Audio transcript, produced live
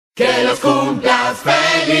Que los cumplas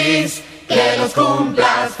feliz, que los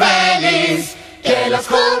cumplas feliz, que los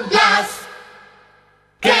cumplas,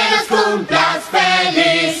 que los cumplas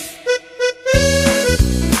feliz.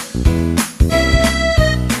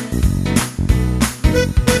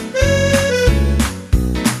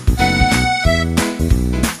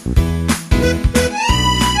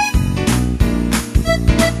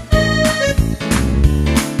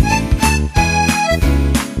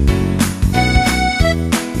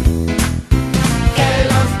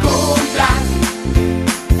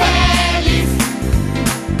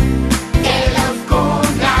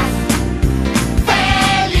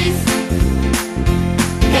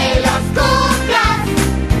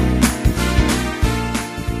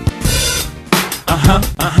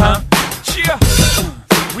 Yeah.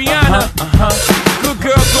 Rihanna. Good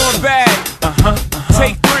girl going bad.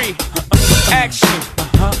 Take 3. Action.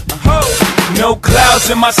 Ho. No clouds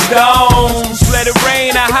in my stones. Let it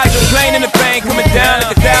rain. I hydroplane in the bank. Coming down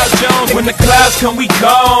like a Dow Jones. When the clouds come, we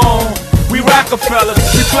gone. We Rockefeller.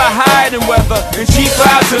 We fly higher than weather. And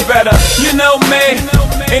G5s are better. You know me.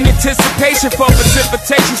 In anticipation for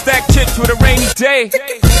precipitation. Stack chips with a rainy day.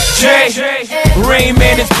 Jay, Rain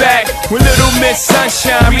Man is back with Little Miss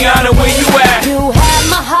Sunshine. Rihanna, where you at? You have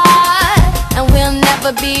my heart, and we'll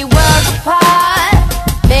never be worlds apart.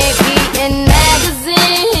 Maybe in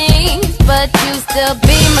magazines, but you still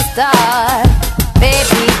be my star.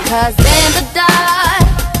 Baby, 'cause in the dark,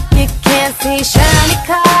 you can't see shiny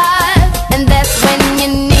cars. And that's when you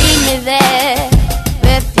need me there.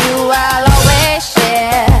 With you I'll always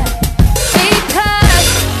share. Because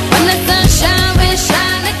when the sunshine will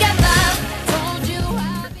shine together, told you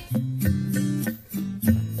I'll be.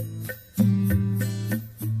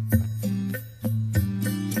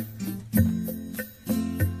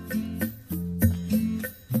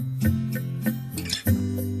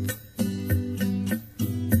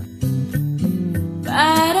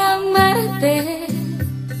 Para amarte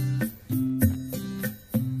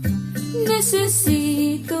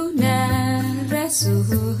necesito una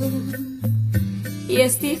razón, y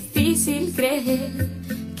es difícil creer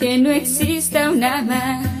que no exista una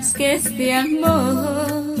más que este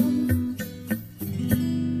amor.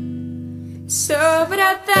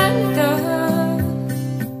 Sobra tanto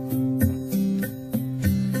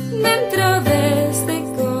dentro de este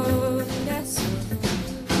corazón.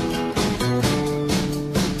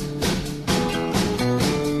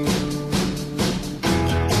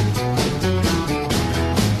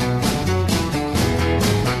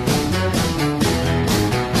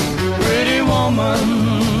 Pretty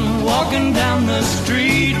woman, walking down the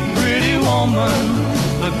street. Pretty woman,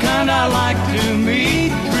 the kind I like to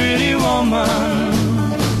meet. Pretty woman,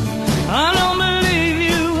 I don't believe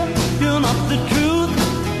you, you're not the truth.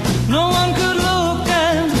 No one could look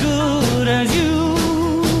as good as you.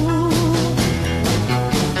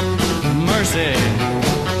 Mercy.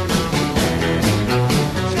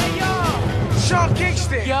 Sean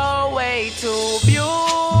Kingston. You're way too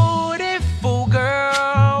beautiful,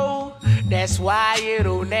 girl. That's why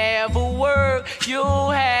it'll never work. You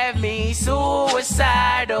have me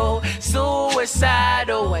suicidal,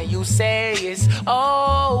 suicidal. When you say it's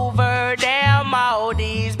over, damn all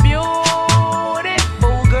these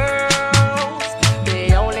beautiful girls,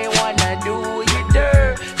 they only wanna do you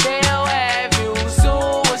dirt. They'll have you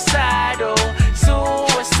suicidal,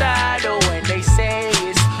 suicidal. When they say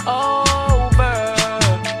it's over.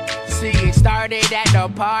 See, it started at the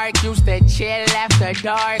park, used to chill after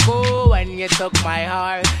dark. Ooh, when you took my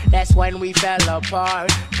heart, that's when we fell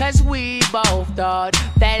apart. 'Cause we both thought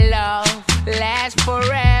that love lasts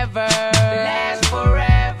forever. Lasts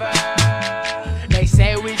forever. They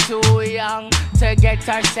say we too young to get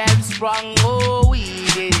ourselves sprung. Oh, we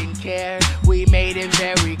didn't care, we made it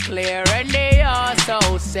very clear. And they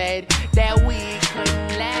also said that we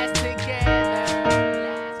couldn't last together.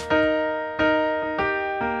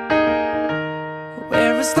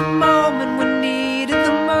 Where is the moment we needed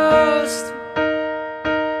the most?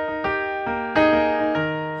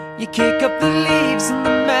 You kick up the leaves and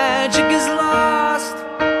the magic is lost.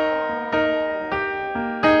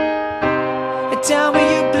 Tell me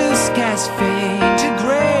your blue skies fade to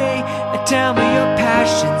gray. Tell me your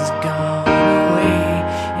passion's gone away.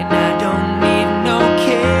 And I don't need no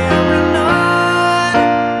carrying on.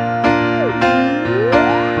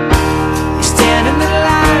 You stand in the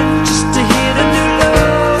line just to hit a new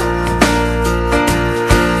low.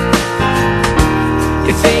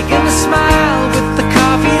 You're faking a smile with the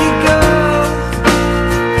coffee to go.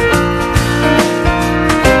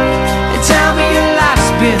 And tell me your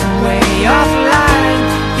life's been way offline.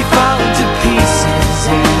 You fall into pieces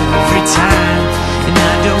every time. And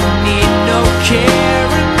I don't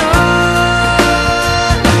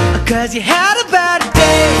 'cause you had a bad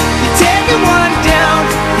day. You're taking one down.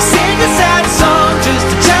 You sing a sad song just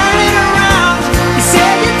to turn it around. You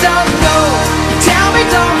say you don't know. You tell me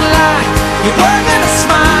don't lie. You work on a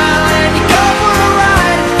smile and you go for a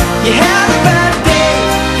ride. You had a bad day.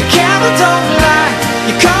 The camera don't lie.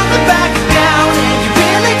 You calm it back down and you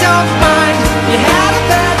really don't mind. You had a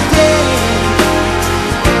bad day.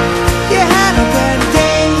 You had a bad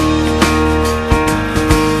day.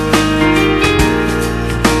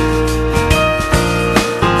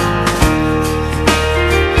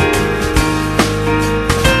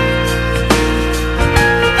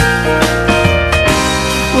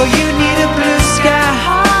 Well, you need a blue sky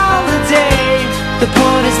holiday. The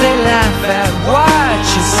point is they laugh at what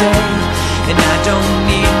you say, and I don't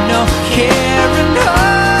need no care and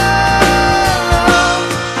home.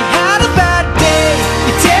 You had a bad day.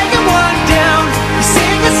 You're taking one down. You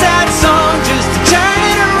sing a sad song just to turn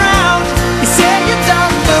it around. You say you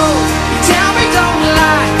don't know. You tell me don't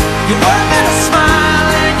lie. You work at a smile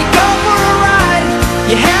and you go for a ride.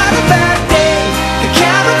 You had a bad day. The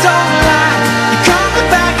camera don't lie. You calm it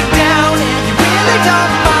back down and you really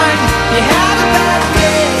don't mind. You had a bad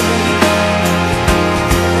day.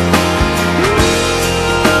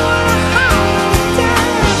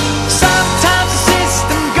 Sometimes the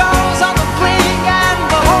system goes on the blink and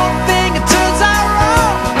the whole thing it turns out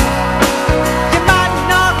wrong. You might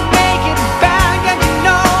not make it back and you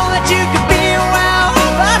know that you could be well,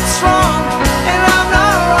 that's wrong, and I'm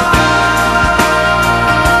not wrong.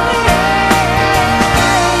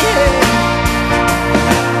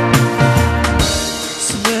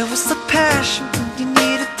 So where was the passion when you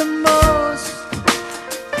needed the most?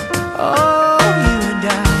 Oh, you and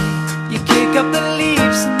I, you kick up the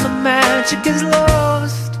leaves and the magic is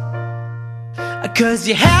lost. 'Cause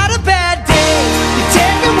you had a bad